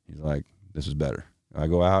 He's like, this is better. I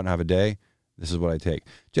go out and have a day. This is what I take.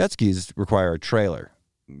 Jet skis require a trailer.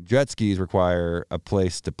 Jet skis require a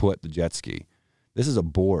place to put the jet ski. This is a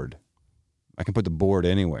board. I can put the board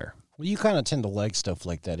anywhere. Well, you kind of tend to like stuff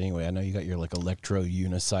like that anyway. I know you got your like electro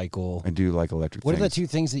unicycle. I do like electric What things. are the two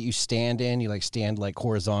things that you stand in? You like stand like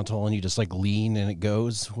horizontal and you just like lean and it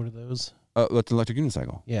goes. What are those? What's an electric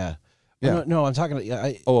unicycle? Yeah. Yeah. Well, no, I'm talking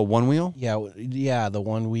about. Oh, a one wheel? Yeah, the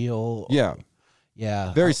one wheel. Yeah.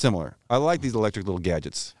 Yeah. Very similar. I like these electric little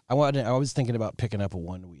gadgets. I was thinking about picking up a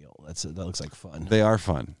one wheel. That looks like fun. They are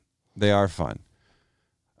fun.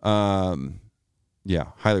 Yeah,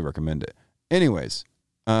 highly recommend it. Anyways,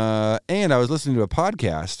 and I was listening to a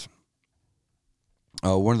podcast.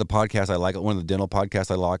 One of the podcasts I like, one of the dental podcasts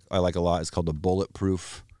I like a lot is called the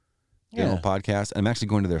Bulletproof Dental Podcast. I'm actually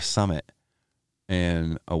going to their summit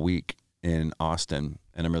in a week in Austin,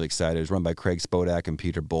 and I'm really excited. It's run by Craig Spodak and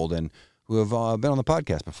Peter Bolden, who have been on the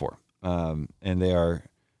podcast before, and they are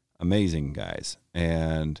amazing guys.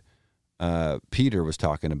 And Peter was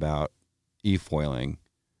talking about e-foiling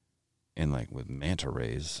and like with manta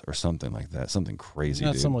rays or something like that, something crazy.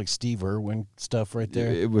 Not dude. some like Steve Irwin stuff right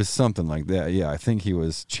there. It was something like that. Yeah, I think he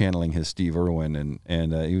was channeling his Steve Irwin,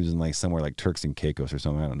 and he was in like somewhere like Turks and Caicos or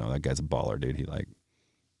something. I don't know. That guy's a baller, dude.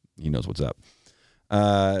 He knows what's up.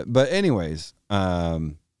 But anyways,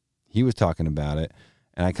 he was talking about it,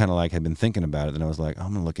 and I kind of like had been thinking about it, and I was like,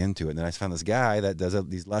 I'm gonna look into it. And then I found this guy that does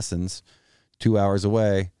these lessons 2 hours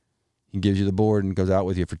away. He gives you the board and goes out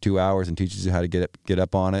with you for 2 hours and teaches you how to get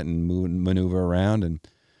up on it and move and maneuver around. And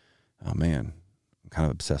oh man, I'm kind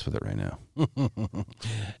of obsessed with it right now.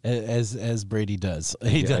 As Brady does.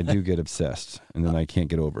 Yeah, I do get obsessed, and then I can't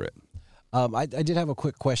get over it. I did have a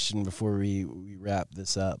quick question before we wrap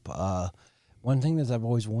this up. One thing that I've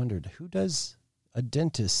always wondered: who does a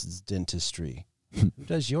dentist's dentistry? Who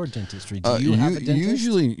does your dentistry? Do you have a dentist?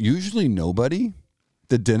 Usually nobody.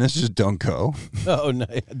 The dentists just don't go. Oh no,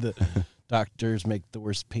 the doctors make the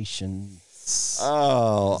worst patients.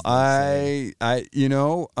 Oh, I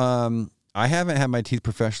haven't had my teeth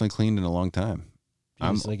professionally cleaned in a long time.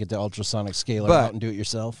 You just like get the ultrasonic scaler But- out and do it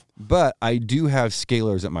yourself. But I do have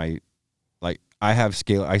scalers at my, I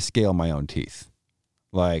scale my own teeth.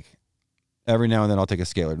 Like every now and then I'll take a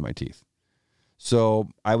scaler to my teeth. So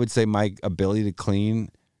I would say my ability to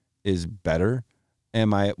clean is better. And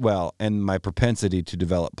my propensity to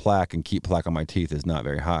develop plaque and keep plaque on my teeth is not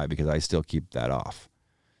very high because I still keep that off.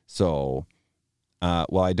 So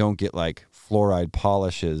while I don't get like fluoride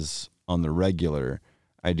polishes on the regular,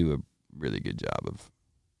 I do a really good job of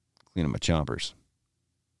cleaning my chompers.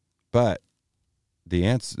 But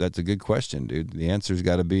that's a good question, dude. The answer's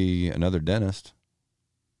got to be another dentist.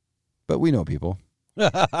 But we know people.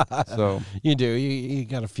 So You do. You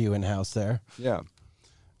got a few in house there. yeah.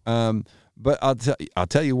 But I'll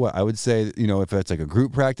tell you what, I would say, if it's like a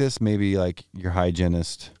group practice, maybe like your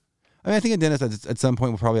hygienist. I mean, I think a dentist at some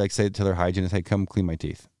point will probably like say to their hygienist, hey, come clean my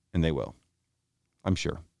teeth. And they will. I'm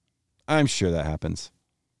sure that happens.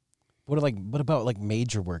 What about like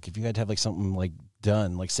major work? If you had to have like something like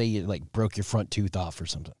done, like say you like broke your front tooth off or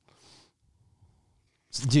something.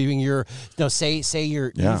 Doing say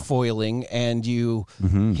you're foiling and you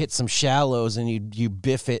hit some shallows and you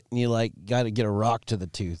biff it and you like got to get a rock to the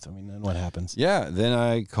tooth. I mean, then what happens? Yeah, then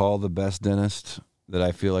I call the best dentist that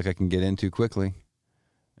I feel like I can get into quickly.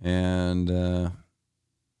 And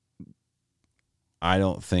I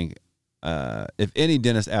don't think if any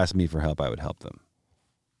dentist asked me for help, I would help them.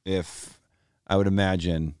 If I would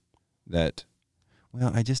imagine that,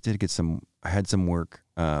 I just did get I had some work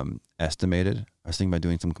estimated. I was thinking about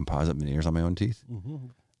doing some composite veneers on my own teeth. Mm-hmm.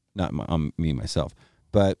 Not on me myself,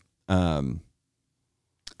 but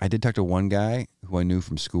I did talk to one guy who I knew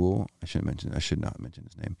from school. I should not mention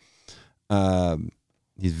his name.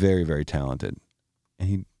 He's very, very talented,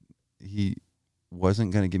 and he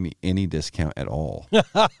wasn't going to give me any discount at all. And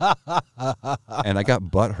I got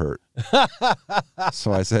butthurt.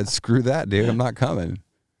 So I said, screw that, dude. I'm not coming.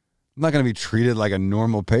 I'm not going to be treated like a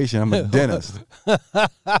normal patient. I'm a dentist.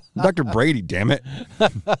 Dr. Brady, damn it.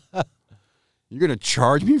 You're going to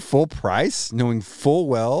charge me full price, knowing full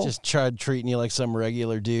well. Just tried treating you like some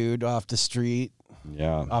regular dude off the street.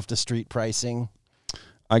 Yeah. Off the street pricing.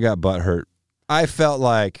 I got butthurt. I felt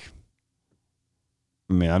like,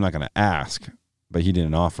 I'm not going to ask, but he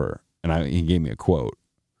didn't offer. And he gave me a quote.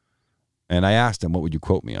 And I asked him, what would you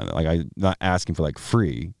quote me on? Like, I'm not asking for like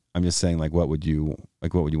free. I'm just saying, like, what would you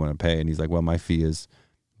want to pay? And he's like, well, my fee is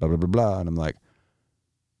blah, blah, blah, blah. And I'm like,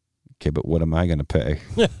 okay, but what am I going to pay?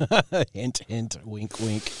 Hint, hint, wink,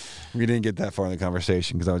 wink. We didn't get that far in the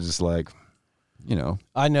conversation because I was just like, you know.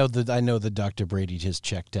 I know that Dr. Brady just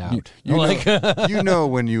checked out. You know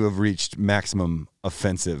when you have reached maximum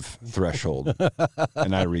offensive threshold,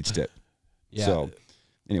 and I reached it. Yeah. So,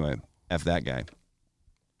 anyway, F that guy.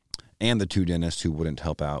 And the 2 dentists who wouldn't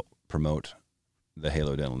help out promote the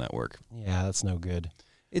Halo Dental Network. Yeah, that's no good.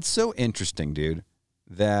 It's so interesting, dude,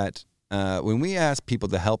 that when we ask people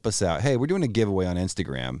to help us out, hey, we're doing a giveaway on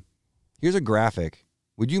Instagram. Here's a graphic.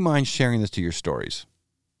 Would you mind sharing this to your stories?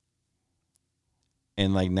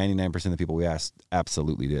 And like 99% of the people we asked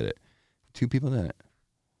absolutely did it. 2 people didn't.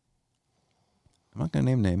 I'm not going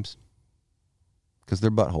to name names because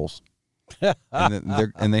they're buttholes.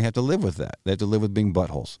 and they have to live with that. They have to live with being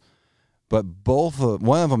buttholes. But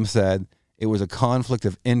one of them said it was a conflict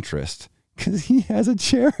of interest because he has a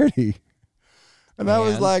charity. And I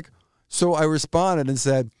was like, so I responded and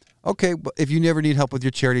said, okay, but if you never need help with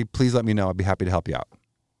your charity, please let me know. I'd be happy to help you out.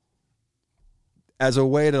 As a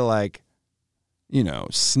way to, like, you know,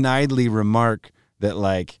 snidely remark that,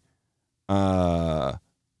 like,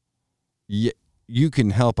 you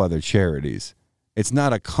can help other charities. It's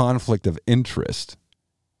not a conflict of interest.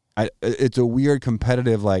 It's a weird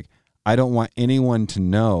competitive, like, I don't want anyone to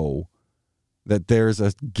know that there's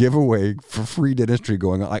a giveaway for free dentistry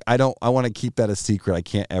going on. Like, I want to keep that a secret. I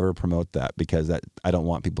can't ever promote that because I don't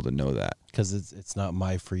want people to know that. Because it's not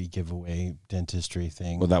my free giveaway dentistry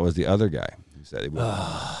thing. Well, that was the other guy who said it.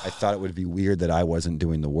 I thought it would be weird that I wasn't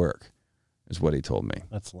doing the work, is what he told me.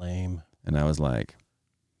 That's lame. And I was like,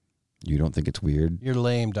 you don't think it's weird? You're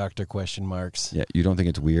lame, Dr. Question Marks. Yeah, you don't think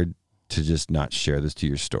it's weird to just not share this to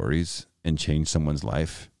your stories and change someone's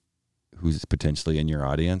life who's potentially in your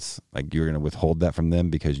audience? Like, you're going to withhold that from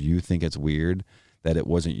them because you think it's weird that it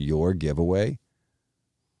wasn't your giveaway?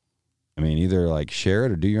 I mean, either like share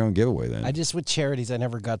it or do your own giveaway then. With charities, I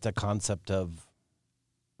never got the concept of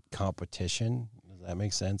competition. Does that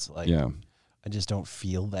make sense? Like, yeah. I just don't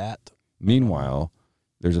feel that. Meanwhile,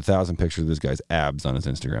 there's 1,000 pictures of this guy's abs on his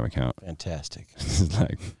Instagram account. Fantastic. It's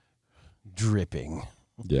like dripping.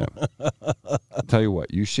 Yeah. I'll tell you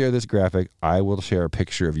what, you share this graphic, I will share a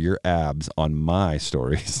picture of your abs on my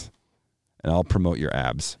stories, and I'll promote your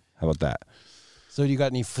abs. How about that? So you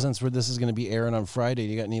got any, since this is going to be airing on Friday,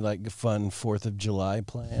 you got any like fun 4th of July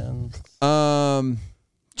plans? We're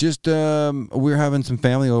having some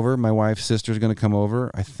family over. My wife's sister's going to come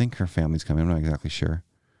over. I think her family's coming. I'm not exactly sure.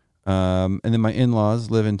 And then my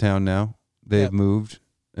in-laws live in town now. They've moved,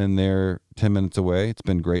 and they're 10 minutes away. It's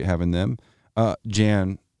been great having them.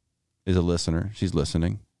 Jan is a listener. She's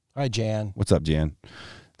listening. Hi, Jan. What's up, Jan?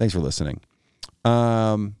 Thanks for listening.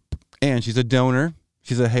 And she's a donor.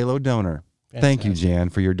 She's a Halo donor. Fantastic. Thank you, Jan,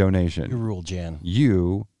 for your donation. You rule, Jan.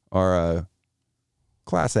 You are a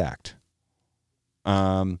class act.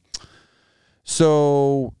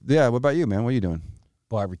 So, yeah, what about you, man? What are you doing?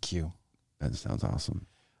 Barbecue. That sounds awesome.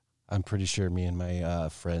 I'm pretty sure me and my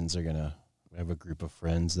friends are going to have a group of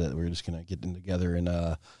friends that we're just going to get them together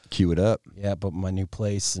and Cue it up. yeah, but my new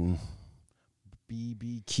place and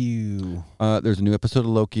BBQ. There's a new episode of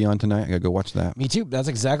Loki on tonight. I got to go watch that. Me too. That's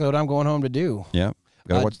exactly what I'm going home to do. Yeah.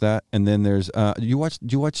 Got to watch that. And then there's do you watch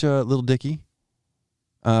Little Dicky?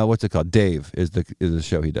 What's it called? Dave is the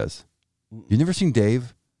show he does. You never seen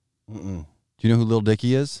Dave? Mm-mm. Do you know who Little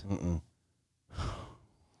Dicky is? Mm-mm.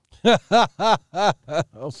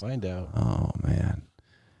 I'll find out. Oh man.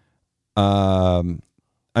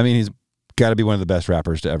 I mean, he's got to be one of the best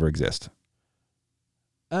rappers to ever exist.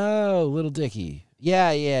 Oh, Little Dicky.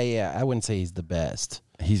 Yeah. I wouldn't say he's the best.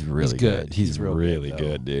 He's really good. He's He's real really good,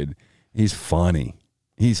 though. good, dude. He's funny.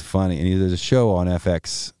 And there's a show on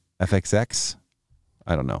FXX.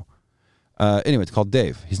 I don't know. Anyway, it's called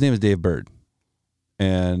Dave. His name is Dave Bird.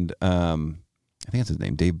 And I think that's his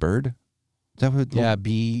name, Dave Bird. Is that what? Yeah,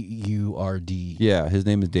 B-U-R-D. Yeah, his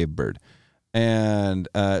name is Dave Bird. And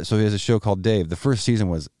so he has a show called Dave. The first season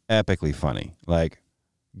was epically funny, like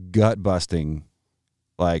gut busting.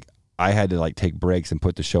 Like I had to like take breaks and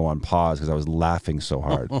put the show on pause because I was laughing so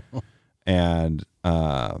hard. And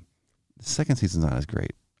the second season's not as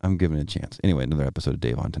great. I'm giving it a chance. Anyway, another episode of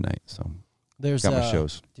Dave on tonight. So There's got my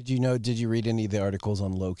shows. Did you read any of the articles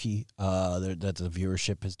on Loki? That the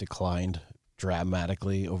viewership has declined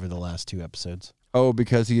dramatically over the last 2 episodes. Oh,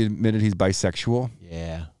 because he admitted he's bisexual.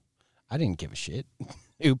 Yeah. I didn't give a shit.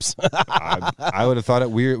 Oops. I would have thought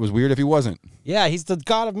it was weird if he wasn't. Yeah, he's the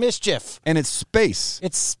god of mischief. And it's space.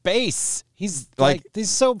 It's space. He's Like- he's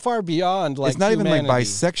so far beyond like it's not even like humanity.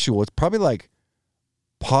 bisexual. It's probably like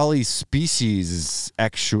polyspecies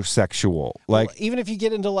sexual. Like, Well, even if you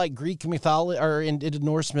get into like Greek mythology or into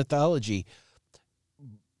Norse mythology,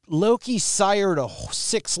 Loki sired a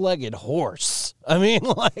six-legged horse. I mean,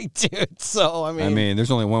 like, dude. So I mean,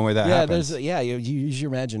 there's only one way that happens. you use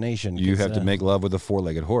your imagination. You 'cause, have to make love with a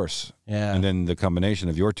four-legged horse. Yeah. And then the combination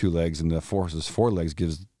of your 2 legs and the horse's 4 legs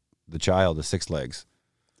gives the child the 6 legs.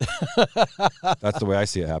 That's the way I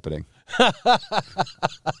see it happening.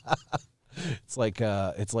 It's like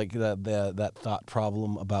that thought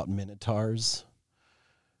problem about minotaurs.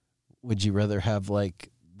 Would you rather have like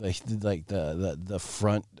the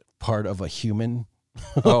front part of a human?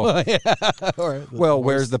 Oh, Or well,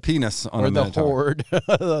 where's the penis on or a the minotaur? horde,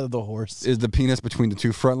 the horse? Is the penis between the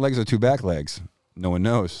 2 front legs or 2 back legs? No one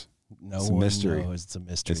knows. No it's a one mystery. knows. It's a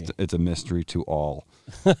mystery. It's a mystery to all.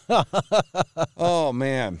 Oh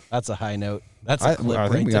man, That's a high note. That's a clip I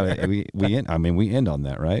think we right got there. we end. I mean, we end on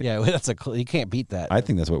that, right? Yeah, that's you can't beat that. I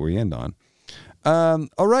think that's what we end on.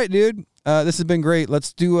 All right, dude. This has been great.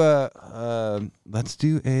 Let's do a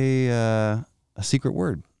secret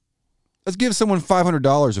word. Let's give someone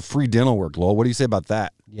 $500 of free dental work, Lowell. What do you say about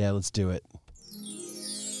that? Yeah, let's do it.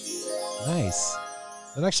 Nice.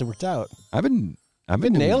 That actually worked out. I've been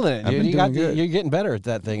Nailing it, I've dude. been doing good. You're getting better at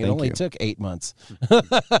that thing. It Thank only you. took 8 months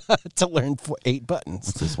to learn 8 buttons.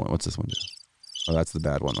 What's this one? What's this one do? Oh, that's the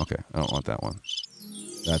bad one. Okay, I don't want that one.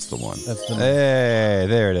 That's the one. That's the Hey,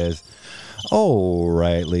 there it is. All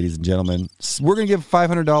right, ladies and gentlemen, we're going to give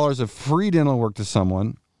 $500 of free dental work to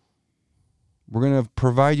someone. We're going to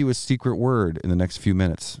provide you a secret word in the next few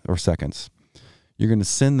minutes or seconds. You're going to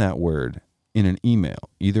send that word in an email,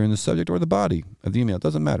 either in the subject or the body of the email. It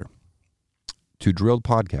doesn't matter. To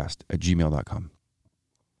drilledpodcast@gmail.com.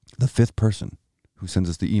 The 5th person who sends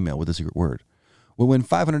us the email with the secret word will win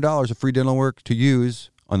 $500 of free dental work to use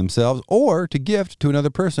on themselves or to gift to another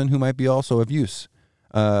person who might be also of use,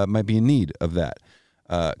 might be in need of that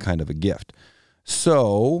kind of a gift.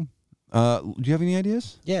 So, do you have any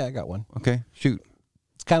ideas? Yeah, I got one. Okay, shoot.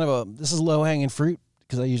 It's kind of this is low hanging fruit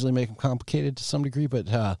because I usually make them complicated to some degree. But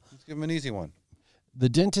Let's give him an easy one. the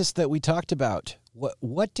dentist that we talked about,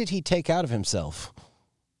 what did he take out of himself?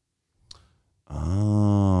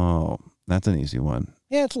 Oh, that's an easy one.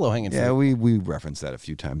 Yeah, it's low hanging Yeah, fruit. we referenced that a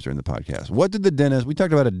few times during the podcast. What did the dentist, we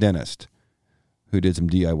talked about a dentist who did some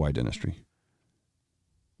DIY dentistry.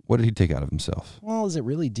 What did he take out of himself? Well, is it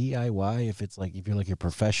really DIY if it's like if you're like a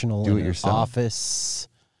professional Do in it an yourself. office?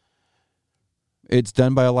 It's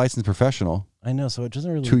done by a licensed professional I know, so it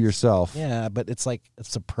doesn't really to yourself. Yeah, but it's like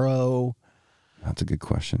it's a pro. That's a good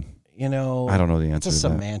question. You know, I don't know the it's answer a to that.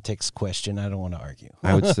 semantics question. I don't want to argue.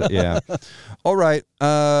 I would say, yeah. All right.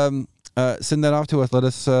 Send that off to us. Let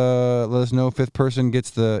us know. 5th person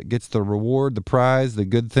gets the reward, the prize, the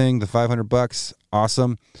good thing, the $500.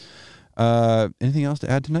 Awesome. Anything else to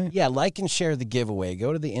add tonight? Yeah, like and share the giveaway.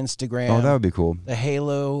 Go to the Instagram. Oh, that would be cool. The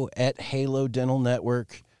Halo @Halo Dental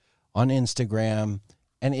Network on Instagram.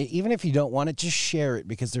 And even if you don't want it, just share it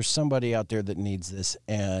because there's somebody out there that needs this,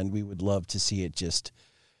 and we would love to see it just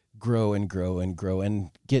grow and grow and grow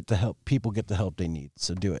and get the help. People get the help they need.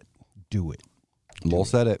 So do it. Do it. Lowell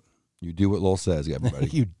said it. You do what Lowell says, everybody.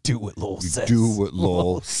 You do what Lowell says. Do what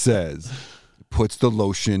Lowell says. Puts the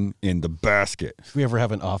lotion in the basket. If we ever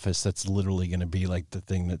have an office, that's literally going to be like the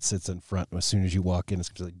thing that sits in front. As soon as you walk in, it's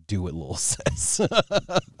going to be like, do what Lowell says.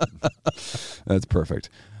 That's perfect.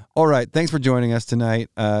 All right. Thanks for joining us tonight.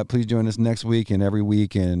 Please join us next week and every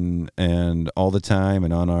week and all the time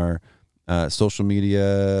and on our social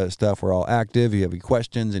media stuff. We're all active. If you have any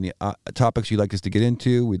questions, any topics you'd like us to get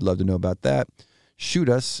into, we'd love to know about that. Shoot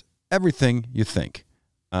us everything you think.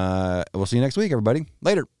 We'll see you next week, everybody.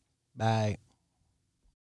 Later. Bye.